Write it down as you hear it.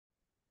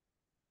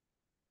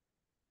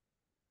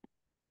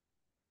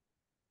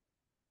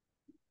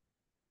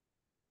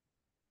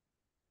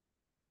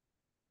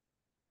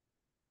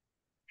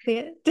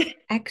Yeah.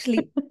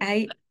 Actually,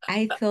 I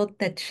thought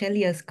that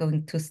Shailia is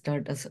going to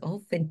start us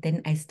off and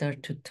then I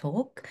start to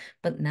talk,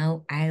 but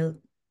now I'll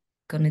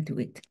gonna do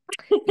it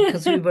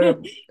because we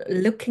were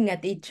looking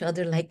at each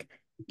other like,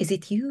 is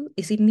it you?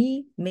 Is it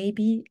me?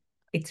 Maybe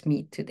it's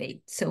me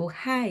today. So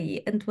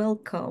hi and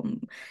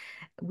welcome.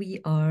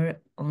 We are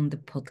on the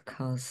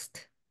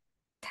podcast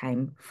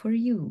Time for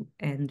You,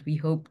 and we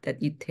hope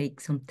that you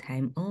take some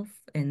time off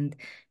and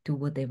do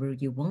whatever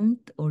you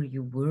want, or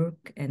you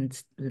work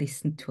and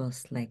listen to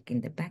us like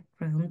in the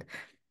background.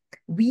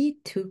 We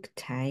took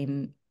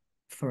time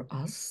for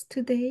us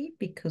today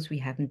because we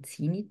haven't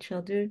seen each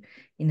other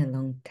in a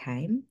long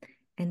time,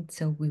 and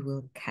so we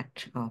will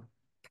catch up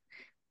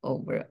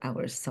over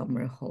our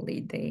summer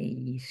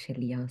holiday.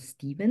 Shelia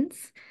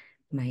Stevens,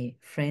 my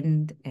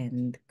friend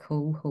and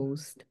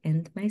co-host,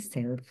 and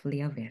myself,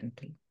 Lea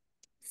Wernli.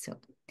 So,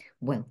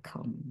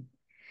 welcome.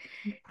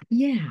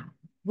 Yeah,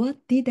 what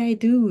did I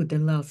do the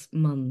last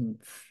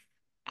month?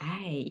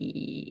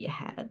 I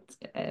had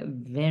a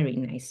very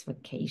nice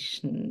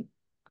vacation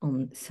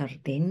on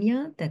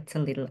Sardinia. That's a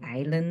little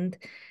island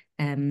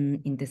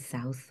in the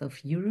south of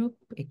Europe.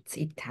 It's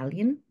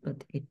Italian,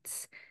 but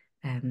it's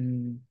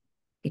an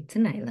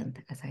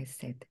island, as I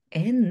said.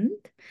 And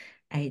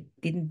I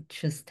didn't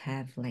just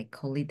have like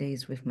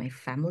holidays with my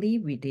family.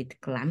 We did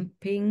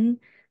glamping,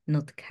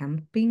 not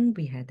camping.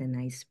 We had a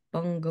nice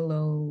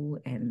bungalow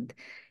and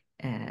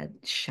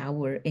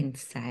shower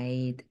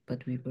inside,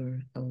 but we were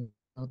a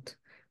lot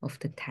of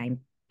the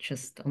time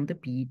just on the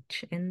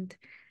beach and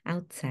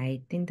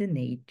outside in the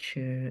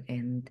nature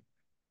and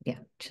yeah,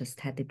 just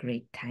had a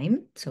great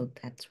time. So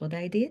that's what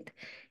I did.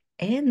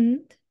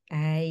 And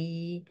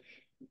I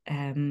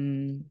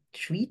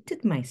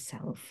treated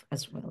myself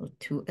as well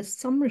to a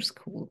summer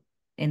school.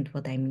 And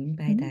what I mean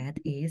by Mm. that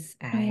is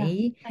Oh yeah,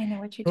 I I know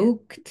what you did.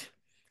 booked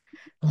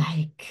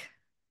like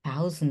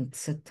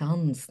thousands of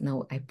tons.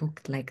 No, I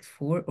booked like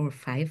 4 or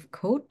 5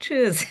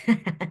 coaches.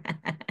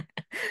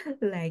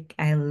 Like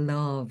I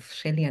love,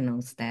 Shelia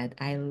knows that.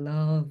 I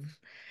love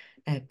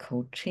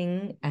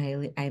coaching.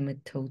 I'm a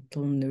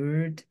total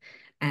nerd.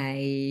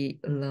 I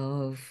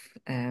love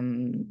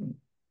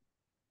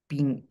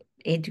being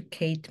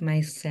educate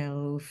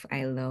myself.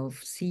 I love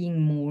seeing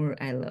more.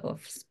 I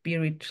love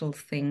spiritual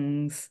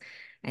things.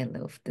 I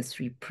love the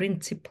 3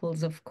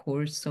 principles, of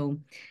course. So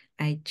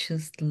I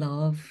just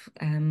love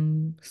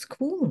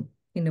school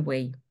in a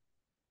way.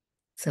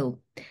 So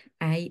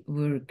I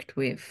worked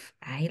with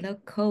Isla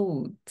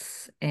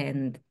Coates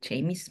and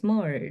Jamie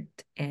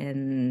Smart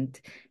and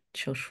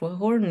Joshua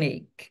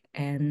Hornick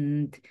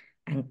and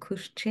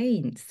Ankush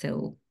Jain.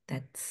 So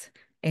that's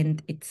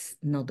and it's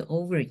not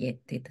over yet.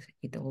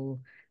 It all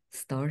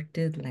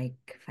started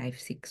like 5,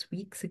 6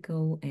 weeks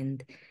ago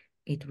and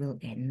it will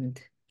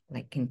end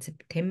like in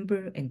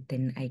September and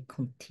then I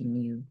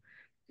continue.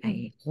 Mm.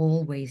 I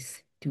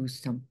always do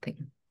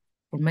something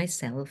for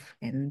myself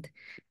and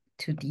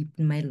to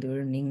deepen my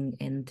learning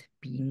and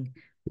being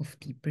of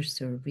deeper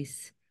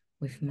service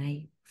with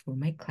my for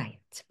my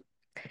clients.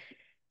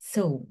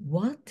 So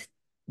what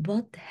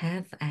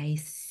have I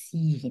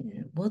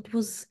seen? What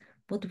was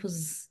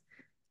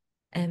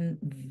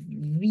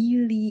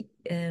really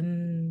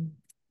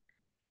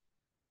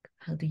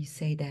how do you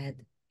say that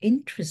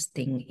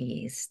interesting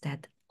is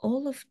that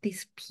all of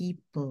these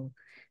people,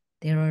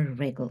 they are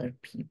regular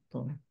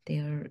people. They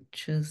are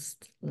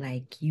just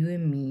like you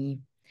and me,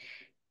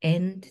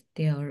 and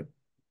they are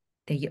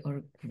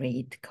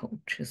great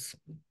coaches.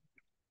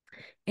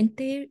 And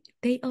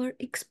they are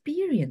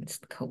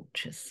experienced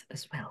coaches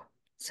as well.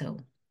 So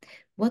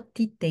what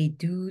did they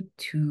do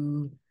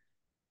to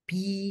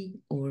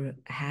be or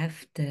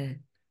have the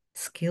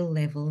skill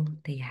level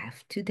they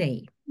have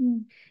today?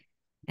 Mm.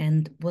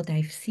 And what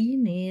I've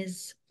seen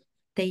is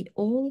they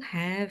all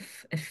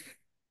have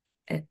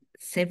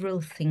several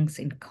things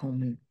in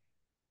common.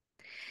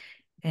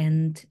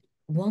 And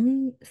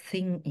one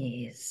thing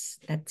is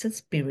that's a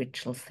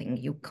spiritual thing.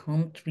 You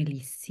can't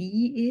really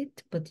see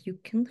it, but you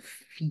can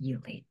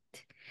feel it.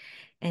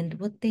 And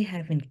what they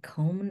have in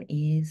common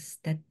is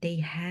that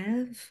they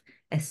have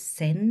a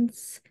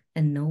sense,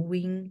 a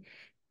knowing,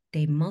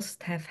 they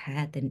must have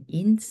had an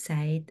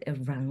insight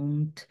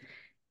around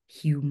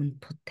human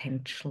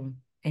potential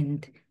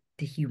and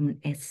the human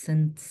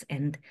essence,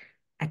 and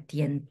at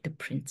the end, the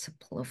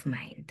principle of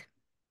mind.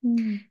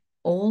 Mm.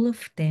 All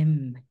of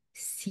them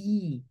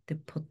see the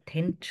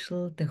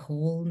potential, the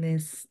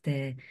wholeness,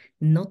 the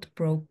not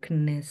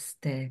brokenness,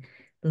 the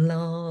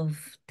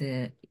love,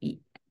 the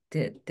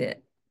the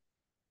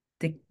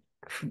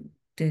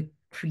the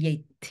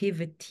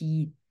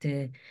creativity,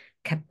 the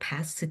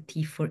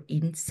capacity for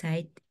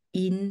insight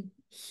in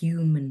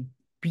human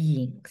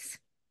beings,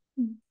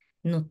 Mm.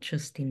 not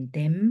just in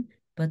them,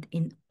 but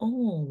in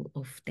all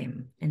of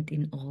them and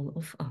in all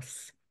of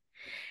us.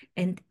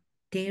 And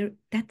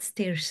that's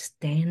their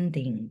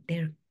standing.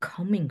 They're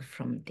coming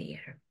from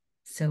there.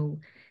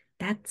 So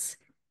that's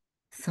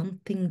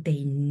something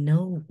they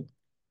know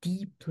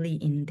deeply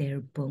in their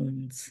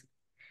bones.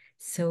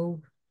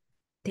 So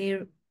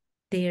they're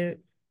they're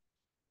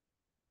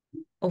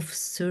of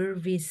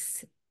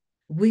service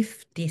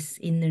with this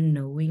inner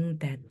knowing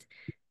that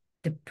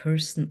the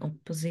person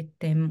opposite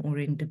them or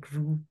in the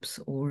groups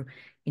or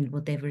in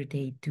whatever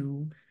they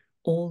do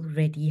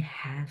already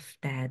have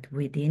that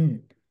within.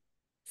 Mm,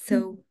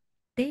 So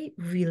they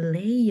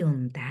rely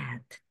on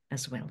that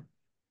as well.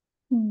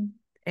 mm,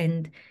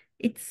 And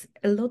it's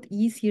a lot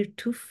easier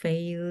to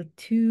fail,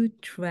 to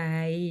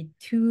try,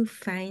 to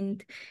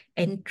find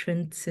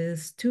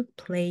entrances, to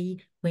play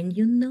when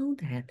you know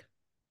that.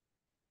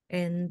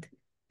 And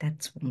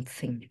that's one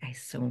thing I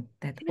saw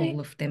that Can I all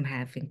of them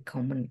have in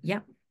common. Yeah,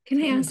 can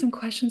I tell ask me. some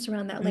questions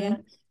around that, Leah?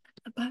 Mm.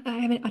 But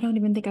I don't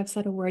even think I've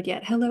said a word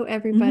yet. Hello,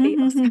 everybody,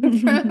 aside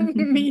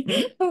from me.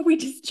 We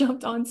just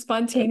jumped on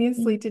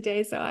spontaneously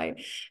today, so I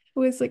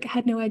was like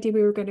had no idea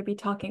we were going to be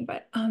talking.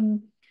 But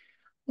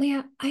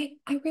Leah, I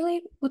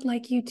really would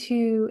like you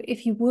to,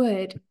 if you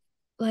would,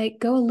 like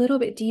go a little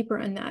bit deeper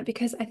in that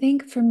because I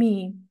think for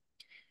me,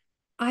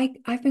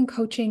 I've been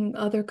coaching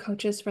other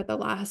coaches for the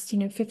last,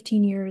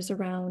 15 years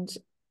around,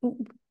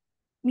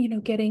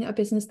 getting a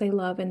business they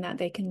love and that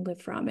they can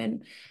live from.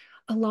 And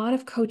a lot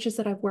of coaches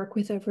that I've worked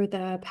with over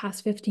the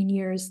past 15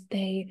 years,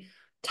 they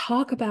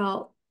talk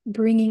about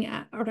bringing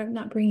or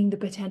not bringing the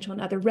potential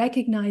in other,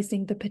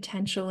 recognizing the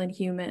potential in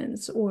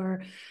humans,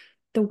 or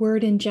the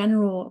word in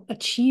general,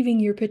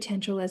 achieving your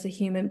potential as a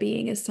human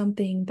being is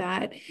something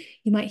that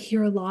you might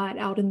hear a lot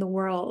out in the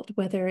world,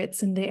 whether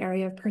it's in the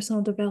area of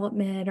personal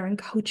development or in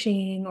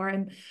coaching or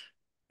in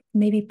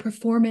maybe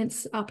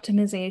performance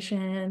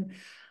optimization.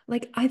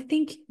 Like, I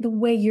think the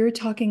way you're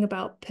talking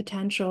about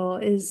potential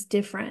is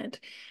different.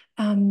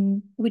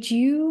 Would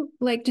you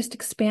like just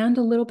expand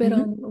a little bit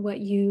on Mhm.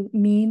 what you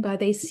mean by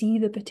they see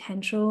the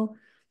potential?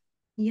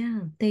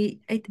 Yeah,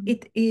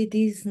 it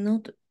is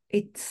not,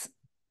 it's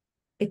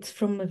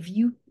from a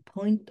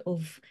viewpoint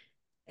of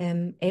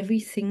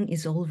everything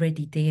is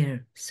already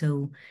there.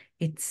 So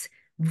it's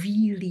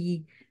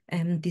really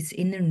this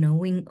inner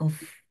knowing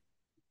of,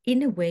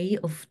 in a way,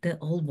 of the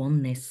all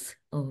oneness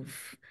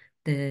of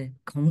the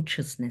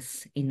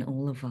consciousness in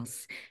all of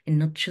us, and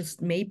not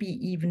just, maybe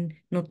even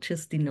not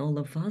just in all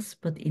of us,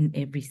 but in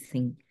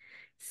everything.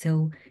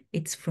 So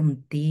it's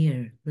from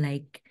there,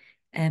 like,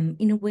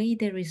 in a way,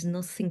 there is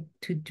nothing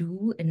to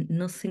do and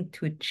nothing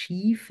to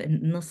achieve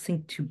and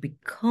nothing to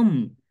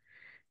become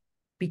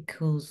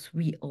because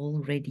we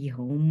already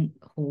home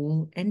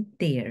whole and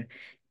there.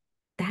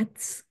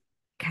 That's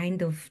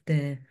kind of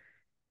the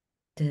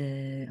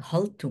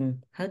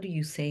Haltung. How do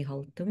you say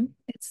Haltung?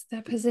 It's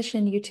the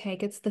position you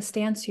take, it's the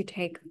stance you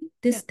take.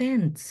 The Yeah.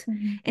 stance.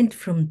 Mhm. And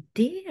from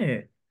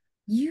there,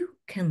 you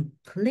can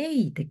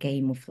play the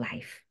game of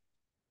life.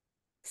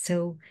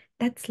 So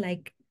that's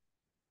like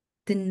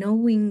the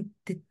knowing,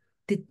 the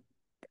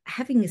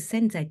having a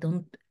sense.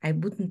 I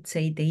wouldn't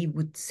say they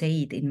would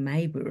say it in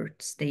my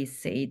words, they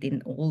say it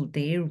in all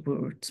their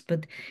words,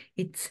 but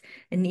it's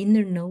an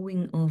inner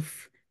knowing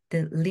of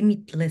the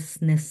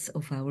limitlessness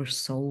of our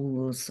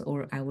souls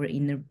or our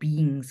inner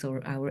beings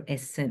or our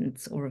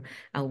essence or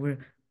our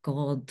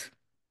God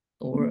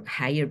or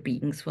higher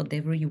beings,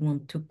 whatever you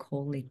want to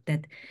call it,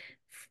 that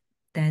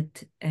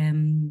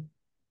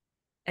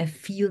a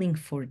feeling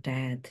for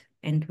that.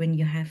 And when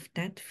you have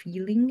that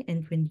feeling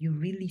and when you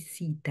really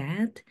see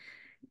that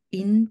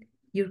in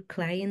your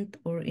client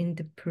or in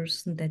the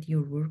person that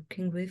you're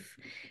working with,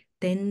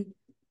 then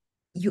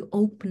you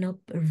open up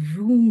a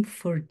room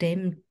for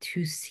them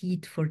to see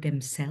it for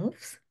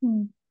themselves.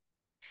 Mm,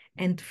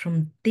 And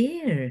from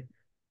there,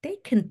 they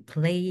can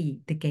play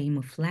the game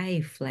of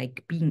life,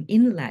 like being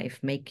in life,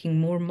 making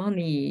more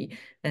money,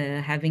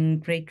 having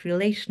great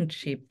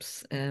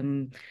relationships,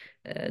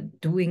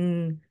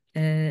 doing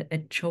a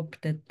job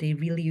that they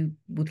really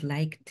would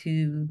like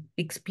to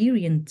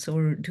experience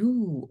or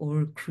do,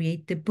 or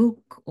create a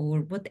book,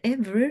 or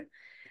whatever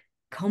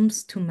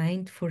comes to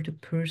mind for the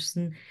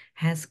person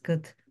has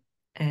got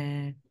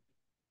uh,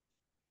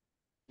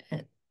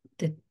 uh,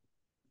 the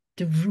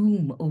the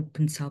room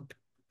opens up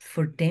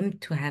for them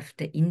to have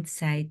the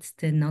insights,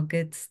 the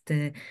nuggets,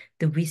 the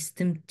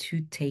wisdom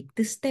to take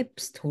the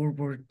steps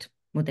toward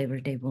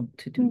whatever they want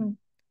to do. mm,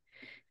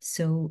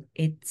 So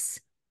it's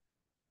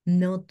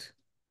not,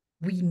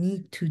 we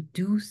need to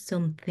do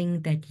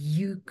something that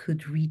you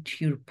could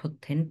reach your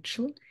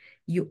potential.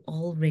 You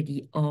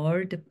already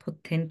are the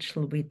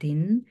potential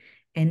within,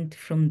 and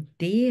from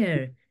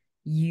there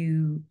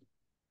you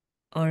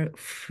are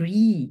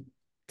free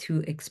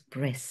to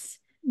express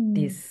mm.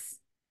 this,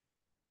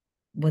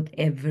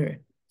 whatever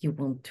you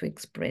want to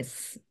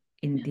express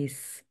in Yeah.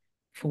 this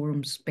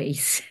form,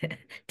 space,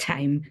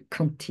 time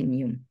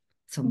continuum Mm,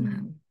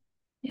 somehow.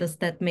 yeah. Does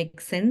that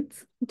make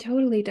sense? It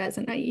totally does.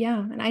 And yeah,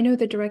 and I know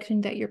the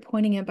direction that you're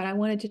pointing in, but I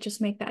wanted to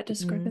just make that Mm,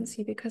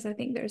 discrepancy because I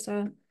think there's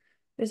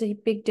a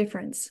big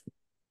difference.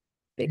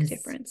 Big yes.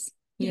 difference.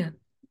 Yeah. Yeah.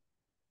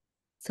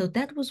 So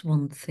that was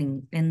one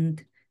thing.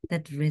 And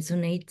that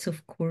resonates,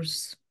 of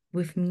course,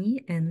 with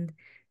me. And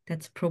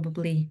that's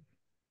probably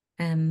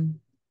um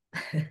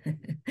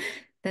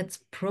that's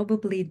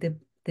probably the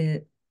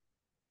the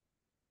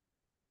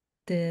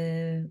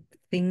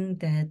thing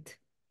that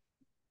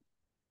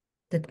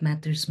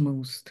matters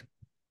most.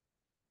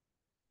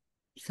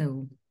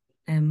 So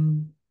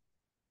um,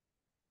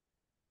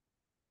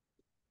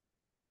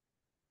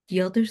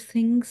 the other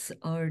things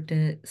are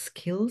the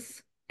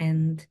skills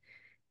and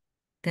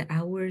the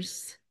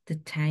hours, the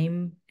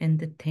time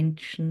and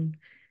attention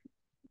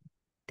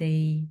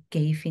they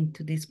gave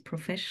into this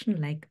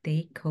profession, like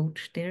they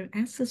coached their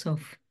asses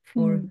off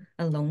for Mm.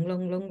 a long,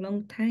 long, long,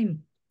 long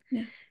time.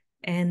 Yeah.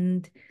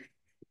 And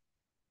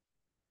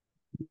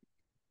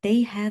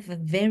they have a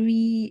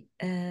very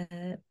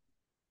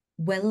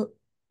well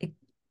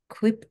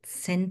equipped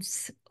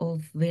sense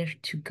of where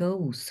to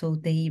go. So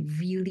they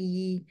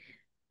really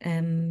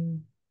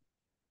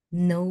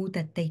know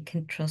that they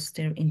can trust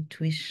their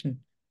intuition.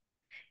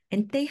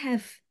 And they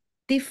have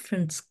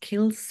different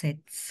skill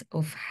sets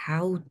of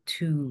how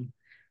to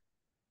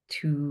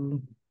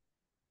to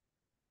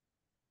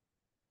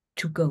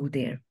go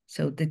there.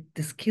 So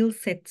the skill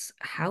sets,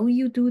 how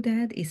you do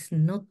that is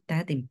not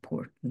that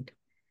important.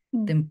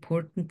 The Mm.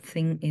 important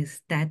thing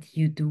is that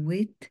you do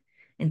it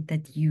and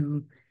that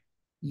you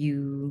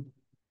you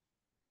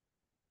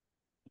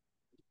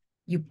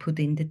put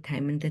in the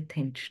time and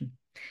attention.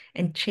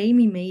 And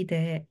Jamie made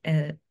a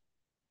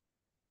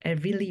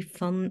really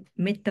fun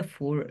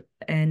metaphor,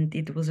 and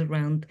it was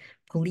around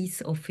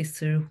police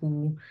officer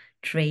who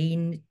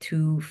train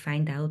to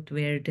find out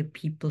where the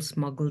people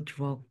smuggle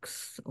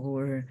drugs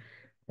or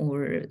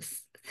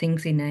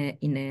things in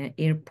a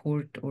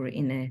airport or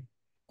in a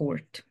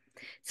port.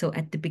 So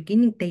at the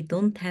beginning, they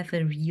don't have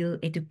a real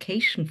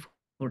education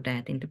for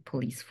that in the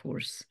police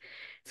force.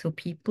 So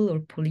people or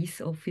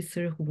police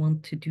officer who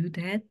want to do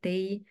that,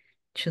 they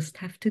just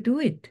have to do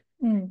it.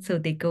 Mm. So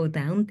they go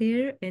down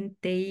there and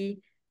they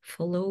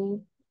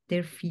follow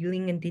their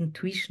feeling and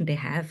intuition. They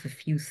have a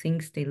few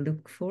things they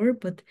look for,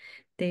 but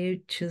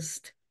they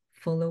just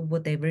follow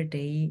whatever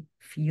they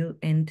feel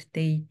and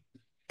they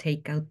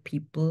take out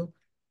people.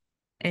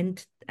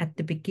 And at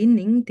the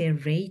beginning, their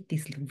rate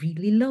is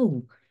really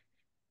low.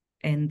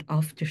 And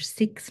after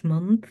 6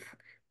 months,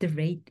 the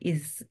rate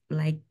is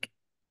like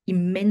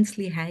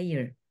immensely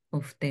higher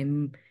of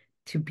them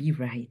to be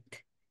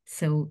right.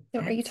 So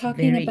So that's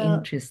very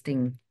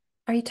interesting.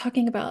 are you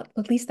talking about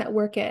police that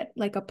work at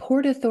like a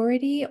port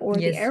authority or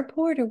the Yes.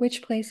 airport, or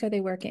which place are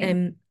they working?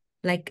 Um,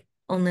 like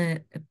on a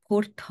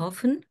port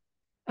haven,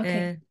 Okay.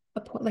 uh,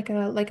 A port, like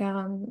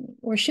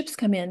where ships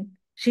come in.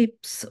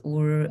 ships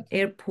or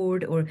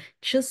airport or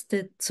just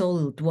the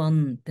zolled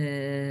one,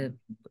 the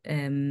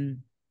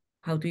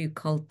how do you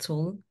call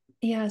toll?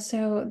 Yeah,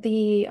 so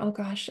the oh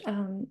gosh,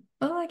 oh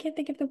I can't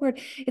think of the word.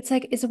 It's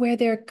like it's where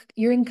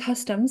you're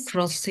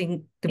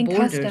Crossing the in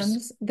borders.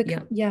 customs,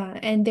 Yeah. yeah,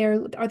 and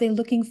are they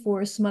looking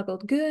for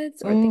smuggled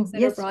goods or things Oh, that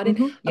are yes. brought in?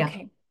 Mm-hmm. Yeah.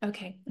 Okay,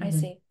 okay,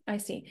 Mm-hmm. I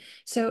see.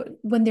 So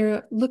when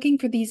they're looking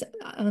for these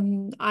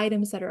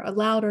items that are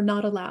allowed or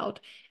not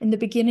allowed, in the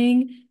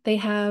beginning, they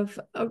have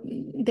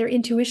their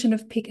intuition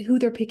of who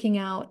they're picking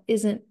out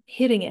isn't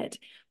hitting it,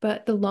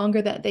 but the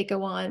longer that they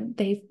go on,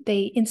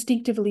 they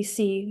instinctively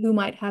see who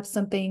might have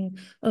something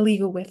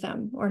illegal with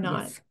them or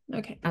not. Yes.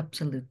 Okay,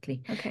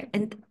 Absolutely. okay.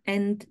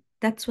 And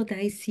that's what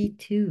I see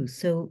too.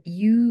 So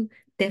you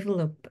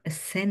develop a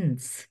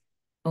sense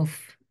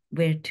of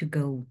where to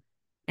go.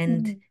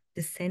 And Mhm.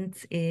 the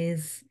sense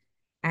is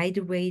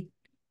either way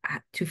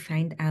to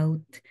find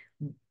out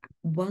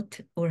what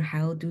or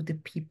how do the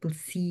people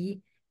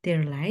see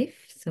their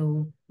life.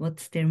 So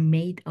what's their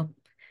made up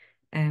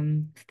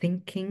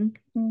thinking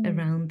Mm,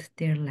 around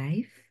their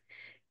life.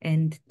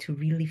 And to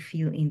really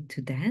feel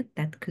into that,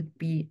 that could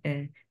be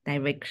a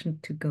direction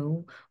to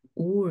go,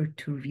 or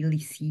to really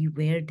see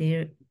where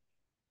they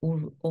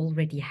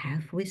already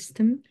have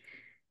wisdom,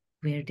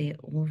 where they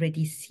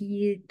already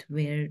see it,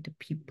 where the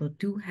people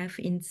do have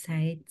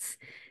insights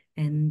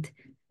and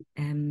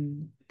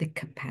the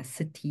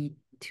capacity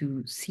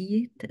to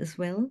see it as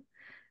well,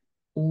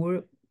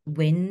 or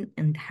when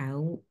and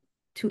how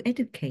to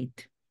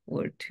educate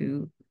or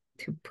to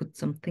put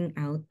something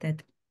out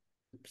that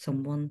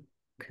someone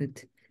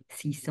could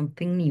see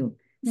something new.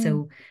 mm,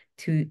 So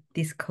to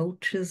these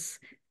coaches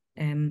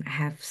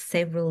have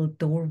several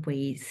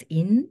doorways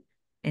in,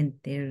 and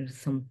they're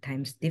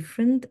sometimes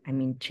different. I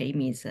mean,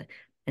 Jamie is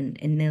an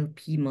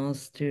NLP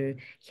master.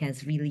 He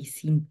has really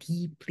seen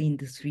deeply in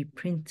the three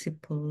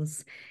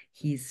principles.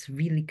 He's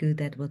really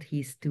good at what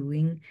he's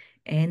doing.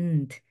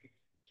 And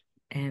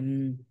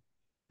um,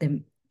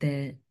 the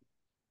the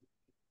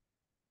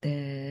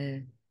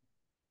the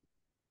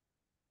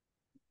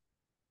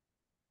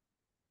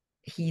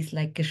he's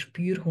like a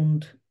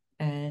Spürhund,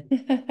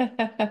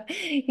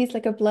 He's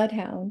like a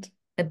bloodhound.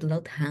 a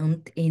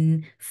bloodhound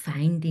in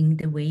finding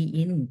the way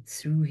in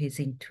through his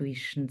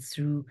intuition,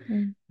 through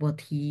Mm,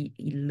 what he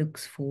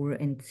looks for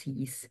and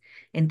sees.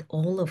 And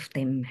all of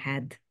them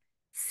had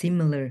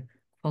similar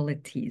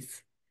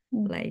qualities,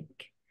 mm,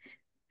 like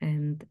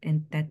and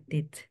that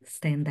did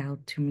stand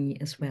out to me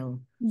as well.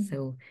 mm,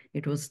 So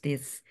it was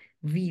this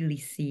really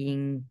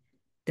seeing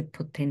the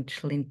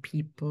potential in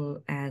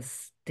people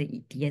as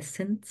the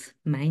essence,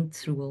 mind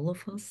through all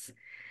of us,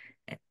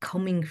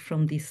 coming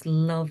from this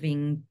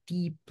loving,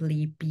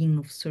 deeply being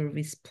of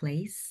service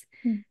place,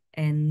 mm,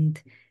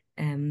 and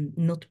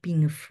not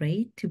being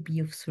afraid to be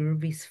of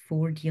service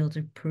for the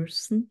other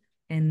person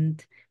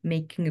and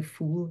making a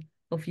fool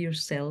of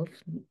yourself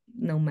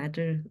no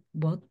matter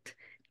what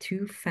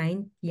to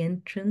find the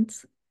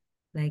entrance,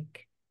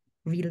 like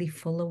really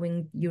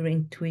following your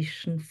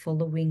intuition,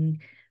 following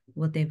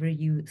whatever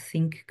you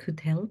think could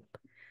help.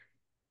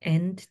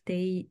 And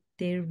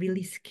they're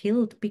really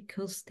skilled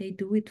because they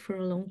do it for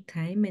a long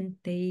time, and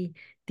they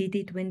did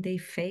it when they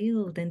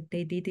failed, and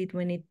they did it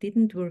when it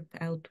didn't work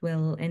out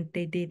well, and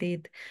they did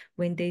it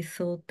when they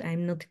thought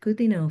I'm not good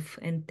enough,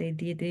 and they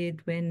did it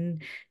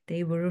when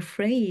they were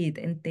afraid,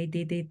 and they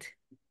did it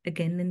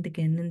again and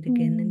again and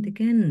again and Mm.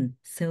 again.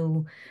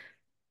 So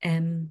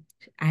um,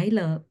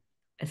 Isla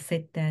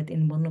said that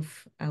in one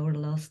of our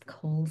last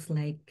calls,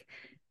 like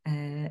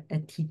a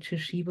teacher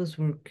she was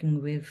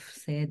working with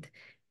said,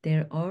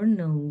 there are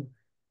no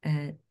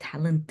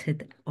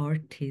talented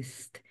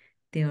artists.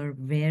 They are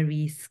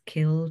very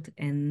skilled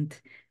and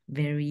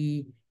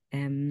very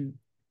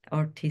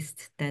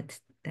artists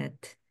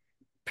that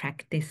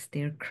practice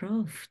their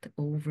craft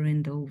over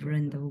and over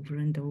and over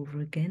and over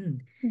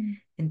again. Mm.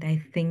 And I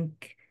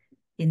think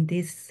in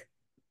this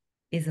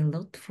is a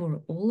lot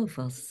for all of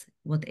us,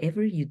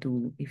 whatever you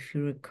do, if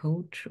you're a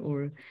coach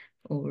or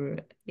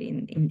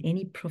in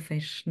any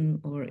profession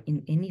or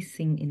in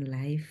anything in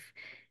life,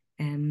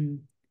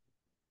 um,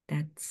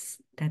 that's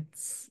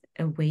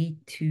a way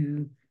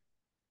to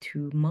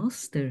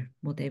master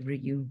whatever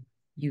you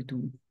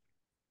do.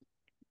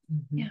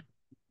 Yeah. Mhm.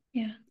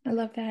 Yeah, I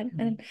love that. Mm.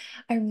 And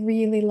I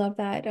really love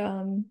that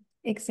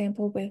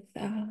example with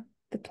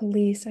the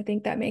police. I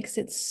think that makes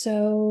it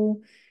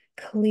so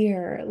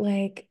clear.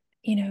 Like,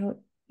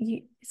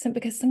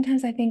 because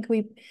sometimes I think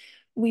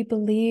we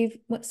believe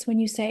what's when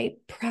you say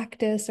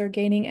practice or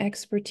gaining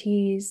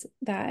expertise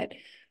that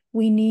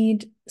we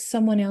need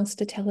someone else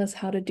to tell us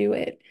how to do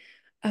it.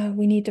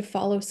 We need to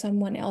follow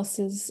someone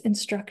else's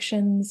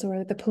instructions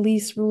or the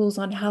police rules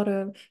on how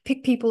to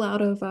pick people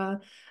out of a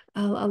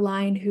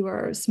line who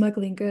are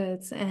smuggling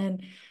goods.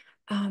 And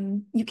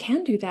you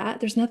can do that.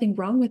 There's nothing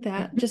wrong with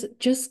that. Mhm.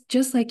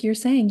 Just like you're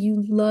saying,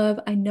 you love,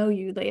 I know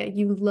you, Lea,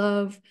 you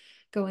love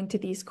going to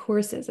these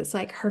courses. It's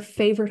like her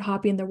favorite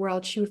hobby in the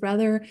world. She would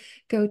rather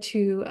go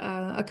to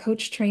a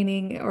coach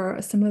training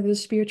or some other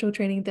spiritual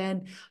training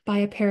than buy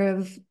a pair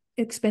of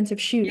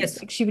expensive shoes. Yes,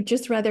 Like she would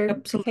just rather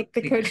take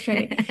the absolutely. coach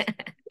training.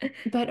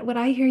 But what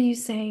I hear you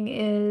saying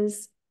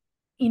is,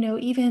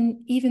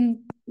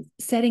 even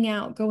setting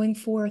out, going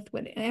forth,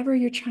 whatever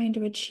you're trying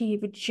to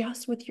achieve,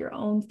 just with your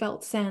own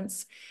felt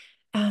sense,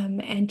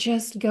 and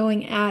just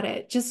going at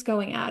it, just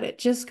going at it,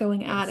 just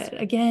going at Yes,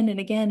 it again and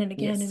again and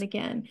again and yes,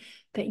 again,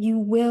 that you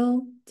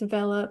will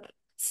develop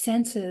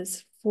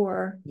senses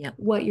for yeah.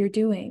 what you're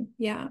doing.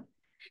 Yeah.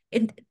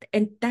 And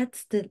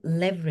that's the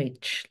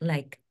leverage,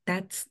 like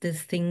that's the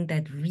thing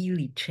that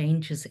really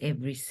changes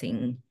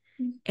everything.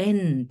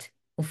 And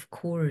of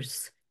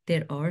course,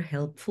 there are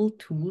helpful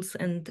tools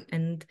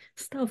and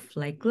stuff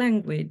like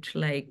language,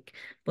 like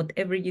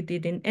whatever you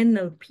did in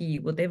NLP,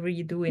 whatever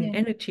you do in Yeah.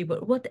 energy,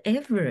 but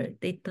whatever,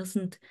 it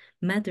doesn't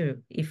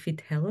matter if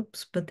it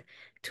helps, but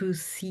to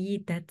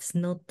see that's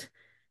not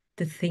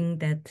the thing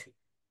that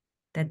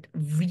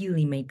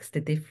really makes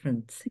the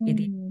difference. It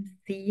is Mm.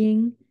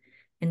 seeing,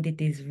 and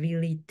it is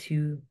really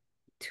to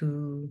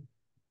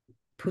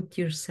put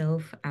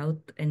yourself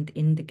out and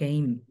in the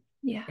game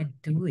Yeah.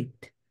 and do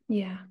it.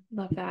 Yeah.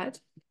 Love that.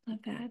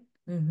 Love that.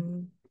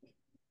 Mhm.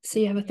 So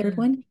you have a third Yeah.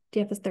 one? Do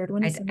you have a third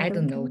one? Is I another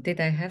don't one know. coming? Did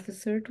I have a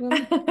third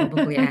one?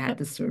 Probably I had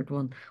the third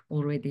one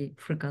already.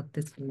 Forgot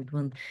the third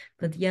one.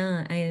 But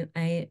yeah,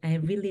 I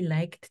really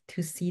liked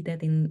to see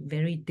that in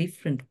very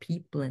different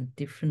people and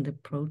different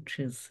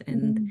approaches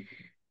Mm.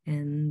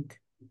 and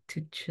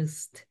to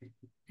just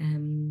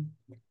um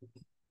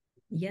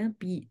yeah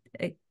be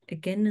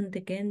again and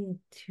again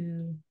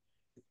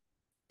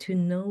to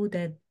know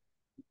that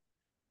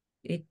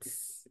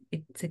it's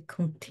a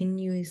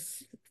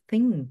continuous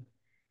thing.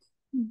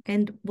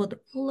 And what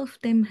all of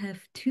them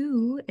have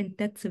too, and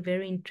that's a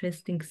very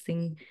interesting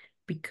thing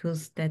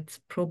because that's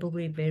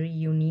probably very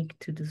unique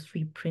to the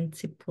three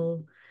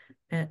principle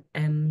uh,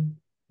 um,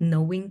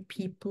 knowing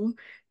people,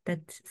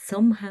 that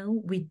somehow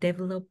we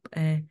develop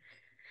a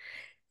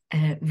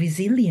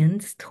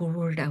resilience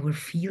toward our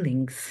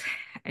feelings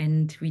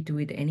and we do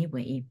it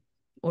anyway.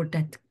 Or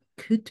that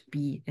could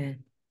be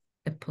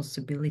a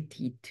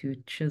possibility to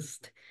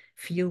just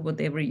feel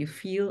whatever you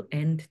feel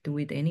and do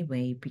it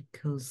anyway,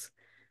 because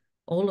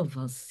all of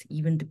us,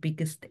 even the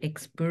biggest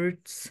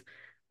experts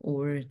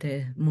or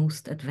the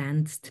most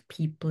advanced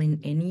people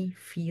in any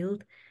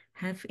field,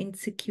 have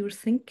insecure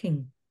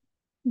thinking.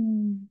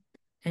 Mm.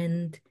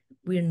 And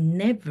we're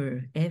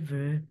never,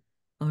 ever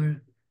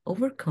are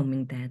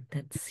overcoming that.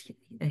 That's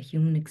a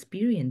human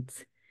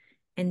experience.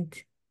 And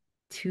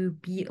to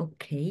be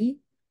okay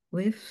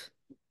with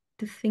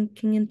the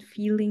thinking and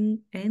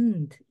feeling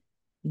and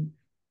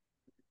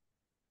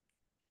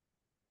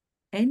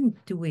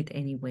do it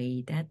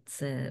anyway.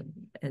 That's a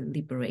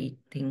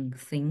liberating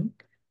thing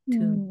to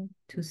Mm.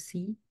 to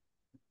see.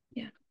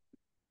 Yeah.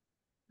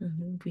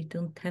 We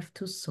don't have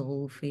to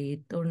solve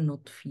it or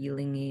not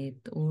feeling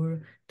it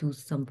or do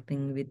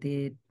something with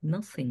it.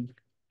 Nothing.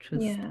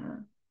 Just Yeah.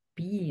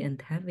 be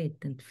and have it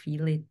and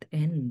feel it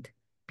and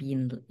be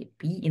in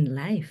be in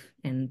life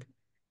and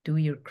do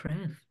your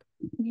craft.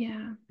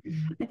 Yeah.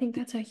 Mm. I think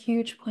that's a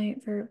huge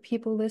point for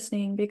people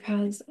listening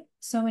because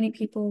so many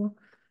people,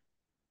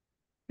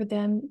 for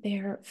them,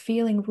 their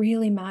feeling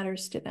really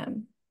matters to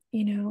them.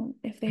 You know,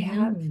 I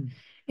know.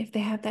 if they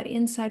have that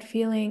inside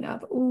feeling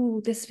of,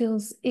 oh, this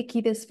feels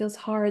icky, this feels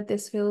hard,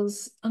 this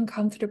feels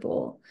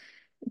uncomfortable,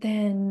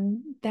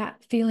 then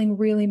that feeling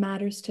really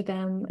matters to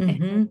them and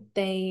Mm-hmm.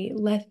 they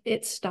let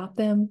it stop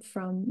them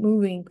from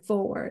moving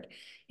forward.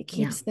 It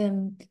Yeah.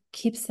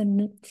 keeps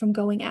them from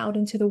going out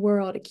into the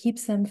world. It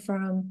keeps them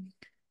from,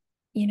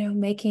 you know,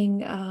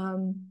 making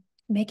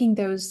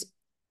those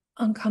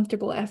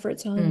uncomfortable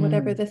efforts on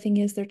whatever Mm. the thing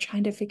is they're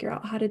trying to figure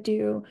out how to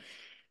do.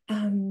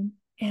 Um,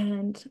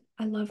 and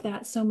I love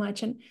that so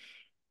much. And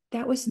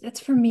that's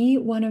for me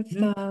one of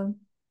Mm-hmm.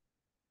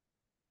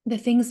 the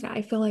things that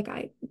I feel like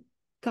I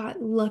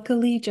got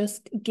luckily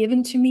just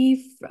given to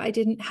me. I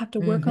didn't have to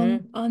work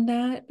Mm-hmm. on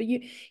that. But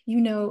you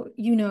know,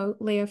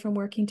 Leah, from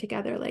working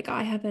together, like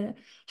I have a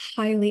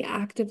highly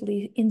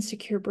actively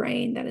insecure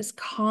brain that is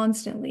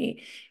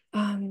constantly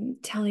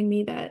telling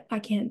me that I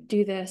can't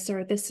do this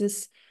or this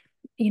is,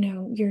 you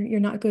know, you're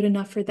not good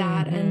enough for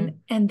that. Mm-hmm.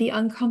 And the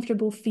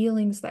uncomfortable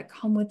feelings that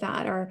come with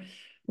that are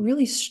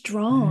really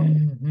strong.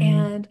 Mm-hmm.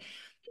 And,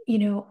 you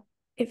know,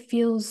 it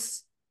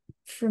feels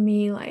for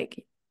me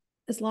like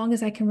as long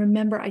as I can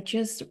remember, I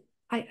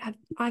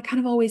kind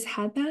of always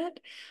had that.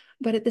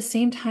 But at the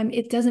same time,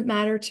 it doesn't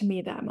matter to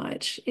me that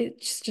much.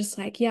 It's just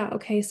like, yeah,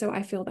 okay, so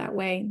I feel that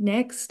way.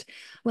 Next,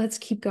 let's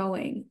keep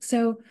going.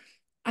 So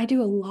I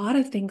do a lot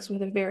of things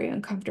with a very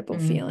uncomfortable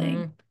feeling,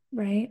 Mm-hmm.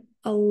 right?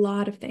 A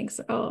lot of things.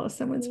 Oh,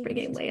 someone's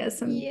bringing Leia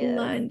some Yes.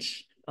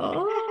 lunch.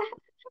 Oh,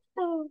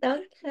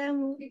 Don't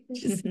tell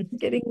just me.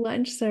 getting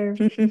lunch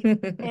served.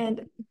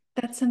 And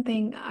that's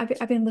something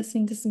I've been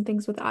listening to some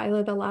things with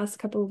Isla the last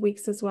couple of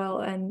weeks as well.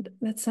 And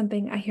that's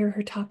something I hear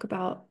her talk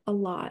about a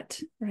lot,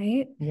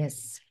 right?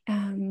 Yes.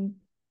 Um,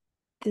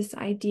 this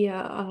idea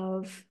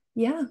of,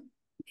 yeah,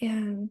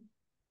 and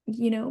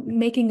you know,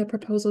 making a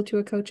proposal to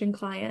a coaching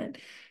client.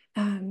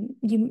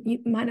 You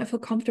might not feel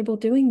comfortable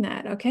doing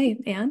that.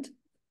 Okay, and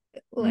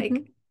Mm-hmm.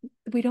 like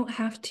we don't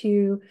have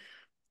to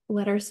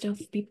let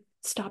ourselves be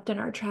stopped in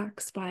our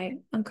tracks by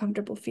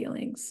uncomfortable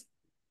feelings.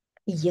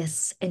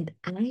 Yes, and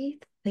I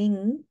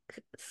think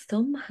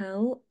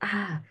somehow,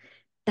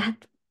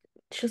 that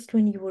just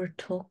when you were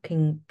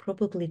talking,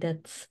 probably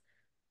that's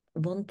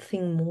one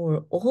thing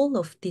more. All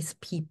of these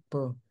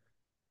people,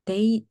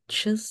 they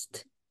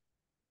just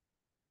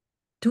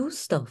do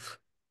stuff.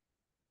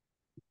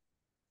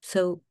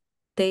 So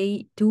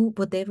they do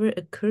whatever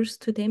occurs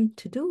to them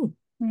to do.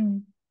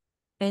 Mm,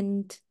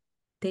 And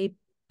they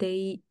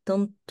they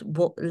don't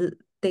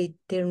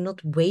they're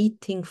not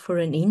waiting for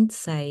an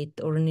insight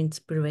or an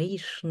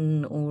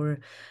inspiration or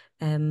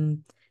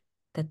um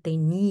that they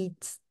need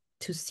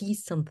to see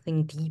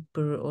something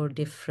deeper or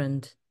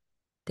different.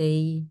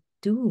 They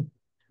do,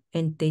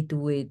 and they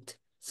do it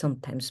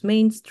sometimes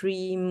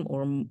mainstream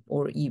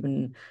or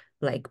even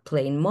like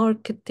plain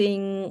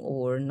marketing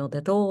or not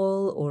at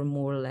all or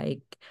more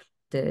like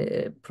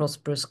the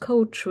prosperous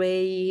coach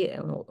way.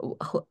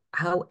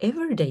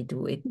 However mm, they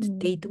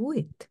do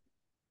it.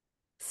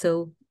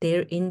 So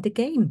they're in the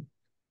game.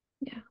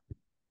 yeah.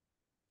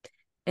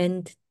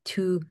 And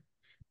to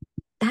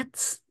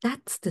that's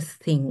the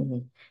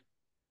thing.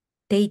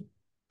 They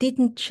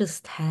didn't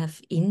just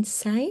have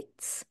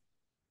insights,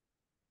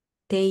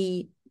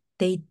 they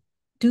they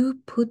do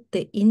put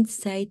the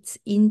insights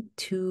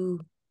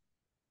into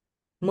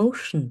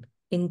motion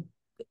in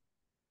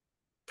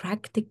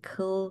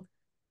practical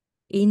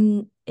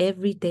in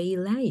everyday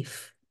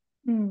life.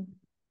 Mm,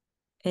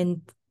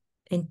 And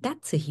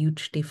that's a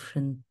huge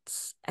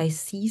difference. I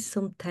see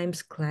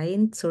sometimes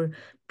clients or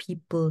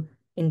people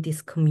in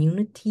this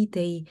community,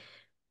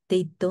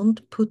 they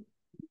don't put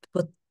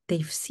what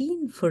they've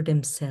seen for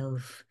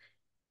themselves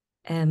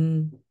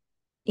um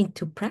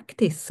into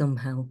practice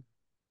somehow.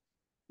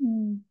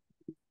 mm,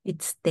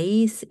 It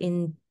stays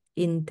in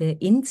the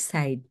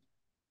inside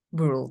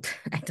world.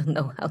 I don't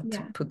know how to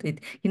yeah. put it.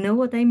 You know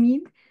what I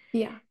mean?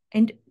 Yeah.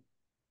 And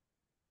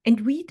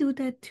we do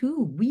that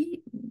too.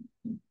 We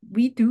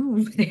do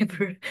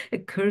whatever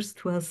occurs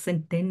to us,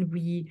 and then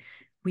we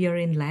are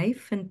in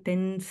life, and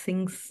then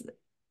things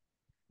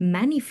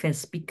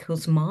manifest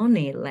because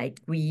money, like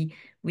we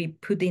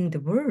put in the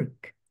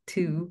work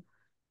to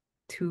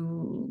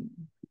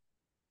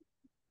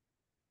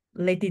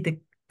let it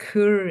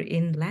occur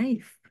in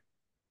life.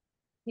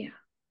 Yeah.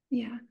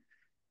 Yeah.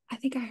 I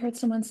think I heard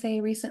someone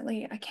say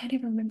recently, I can't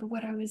even remember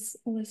what I was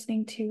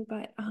listening to,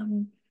 but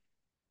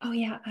oh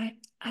yeah,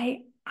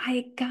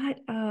 I got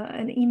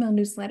an email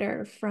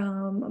newsletter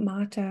from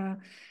Mata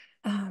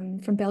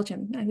from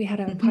Belgium. And we had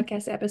a Mhm.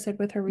 podcast episode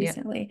with her Yeah.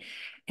 recently,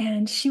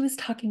 and she was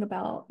talking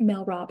about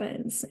Mel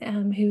Robbins,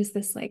 who is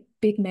this like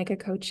big mega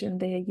coach in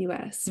the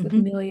U.S. with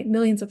Hmm.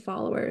 millions of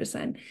followers,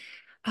 and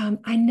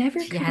I never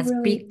She could has big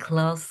really.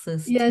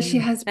 glasses Yeah, she too.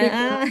 has big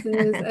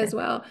glasses as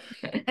well.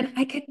 And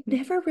I could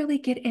never really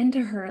get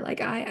into her. Like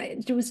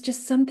it was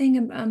just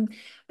something,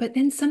 but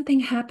then something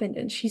happened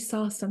and she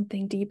saw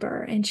something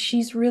deeper and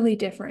she's really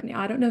different now.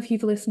 I don't know if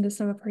you've listened to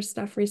some of her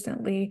stuff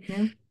recently,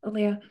 Yeah.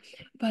 Leah,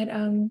 but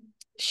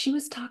she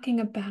was talking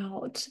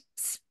about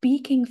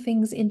speaking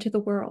things into the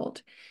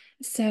world.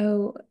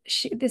 So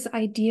this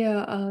idea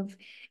of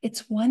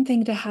it's one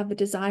thing to have a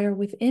desire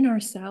within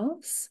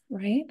ourselves,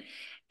 right?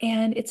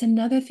 And it's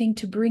another thing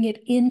to bring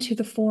it into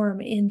the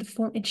form, in the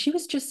form. And she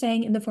was just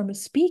saying in the form of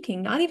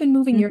speaking, not even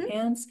moving your Hmm.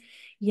 hands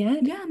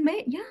yet. Yeah,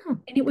 yeah,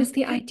 And it was that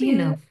the could be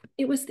idea, enough.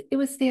 it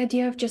was the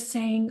idea of just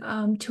saying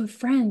to a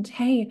friend,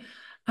 hey,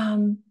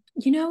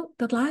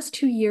 the last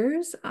 2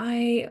 years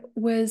I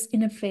was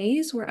in a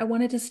phase where I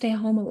wanted to stay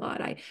home a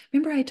lot. I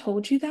remember I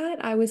told you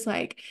that. I was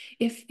like,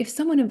 if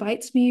someone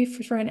invites me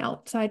for an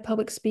outside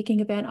public speaking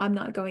event, I'm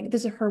not going.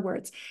 These are her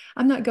words.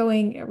 I'm not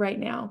going right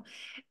now.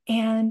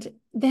 And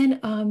then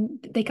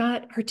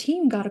her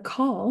team got a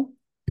call,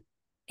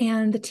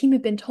 and the team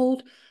had been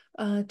told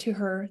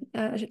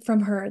from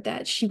her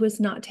that she was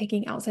not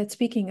taking outside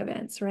speaking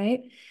events,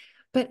 right?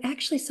 But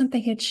actually,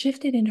 something had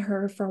shifted in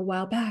her for a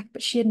while back,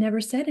 but she had never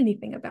said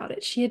anything about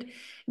it. She had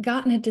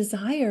gotten a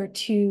desire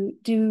to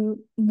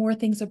do more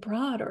things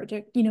abroad or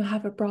to,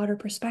 have a broader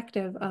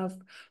perspective of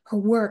her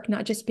work,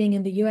 not just being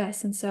in the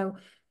US. And so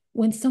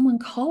when someone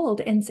called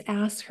and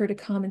asked her to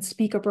come and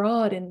speak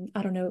abroad in,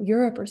 I don't know,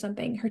 Europe or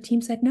something, her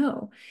team said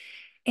no.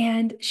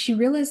 And she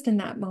realized in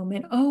that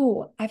moment,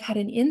 oh, I've had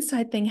an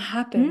inside thing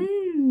happen,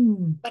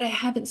 Mm, but I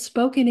haven't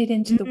spoken it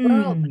into the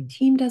world. My mm.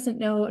 team doesn't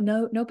know,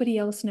 no, nobody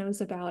else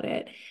knows about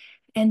it.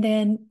 And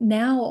then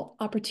now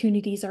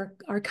opportunities are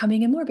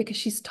coming in more because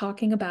she's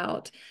talking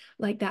about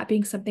like that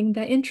being something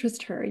that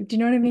interests her. Do you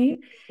know what I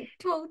mean? So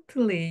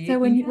Totally.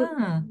 when you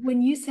Yeah.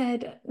 when you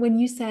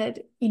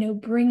said,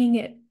 bringing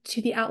it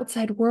to the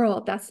outside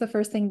world, that's the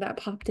first thing that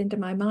popped into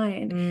my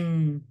mind.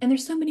 Mm, And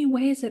there's so many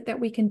ways that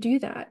we can do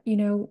that,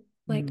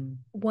 like mm.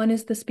 one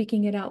is the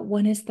speaking it out,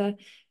 one is the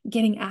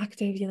getting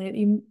active,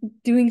 you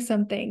doing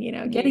something,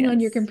 getting on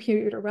your Yes.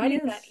 computer, writing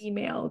that Yes.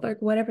 email,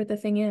 like whatever the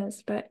thing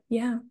is. But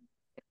yeah,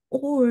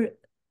 Or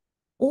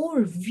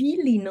or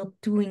really not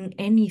doing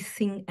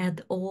anything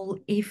at all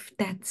if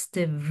that's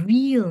the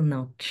real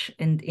nudge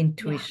and yeah,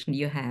 intuition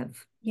you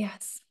have.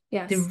 yes, The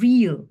yes,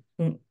 real.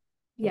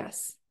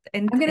 yes. I'm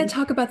And going to and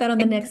talk about that on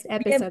the and next yeah,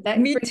 episode. That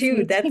me brings too.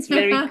 me That's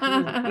very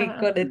cool. We to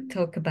gotta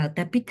talk about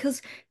that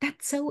because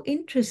that's so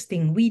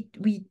interesting. We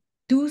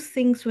do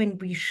things when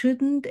we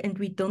shouldn't, and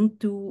we don't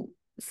do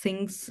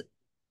things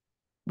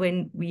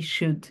when we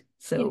should. yeah.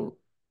 So, Oh,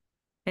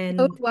 and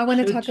I want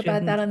to should, talk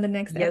about that shouldn't. on the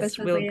next Yes,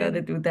 episode, we'll Leah.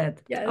 gotta do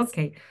that. Yes.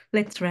 Okay,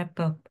 let's wrap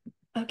up.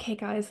 Okay,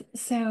 guys.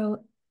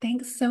 So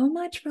thanks so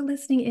much for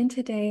listening in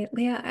today.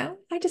 Leah,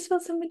 I just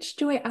felt so much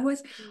joy. I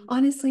was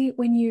honestly,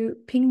 when you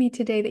pinged me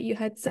today that you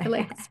had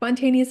like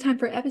spontaneous time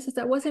for episodes,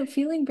 I wasn't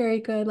feeling very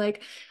good.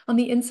 Like on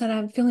the inside,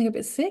 I'm feeling a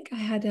bit sick.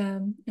 I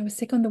was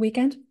sick on the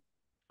weekend,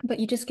 but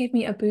you just gave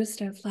me a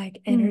boost of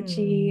like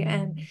energy,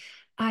 and Hmm.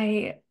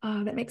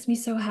 that makes me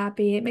so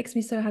happy. It makes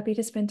me so happy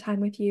to spend time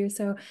with you.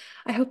 So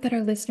I hope that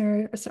our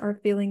listeners are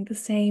feeling the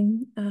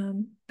same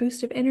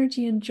boost of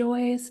energy and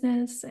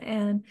joyousness.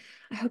 And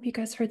I hope you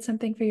guys heard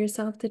something for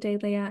yourself today,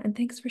 Leah. And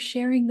thanks for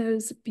sharing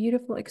those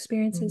beautiful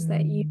experiences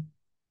that you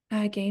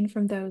Hmm. gained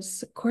from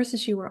those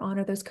courses you were on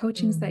or those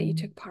coachings that you Hmm.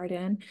 took part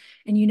in.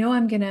 And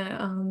I'm going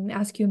to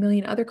ask you a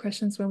million other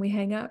questions when we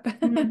hang up.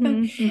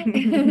 Hmm.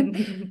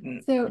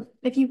 So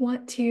if you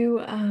want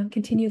to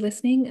continue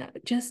listening,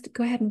 just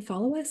go ahead and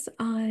follow us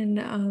on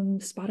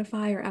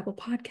Spotify or Apple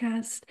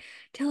Podcast.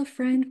 Tell a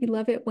friend. We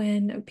love it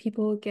when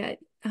people get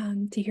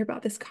to hear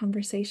about this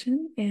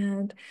conversation.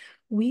 And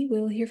we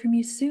will hear from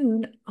you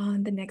soon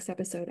on the next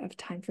episode of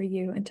Time for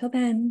You. Until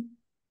then,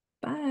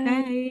 bye.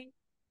 Bye.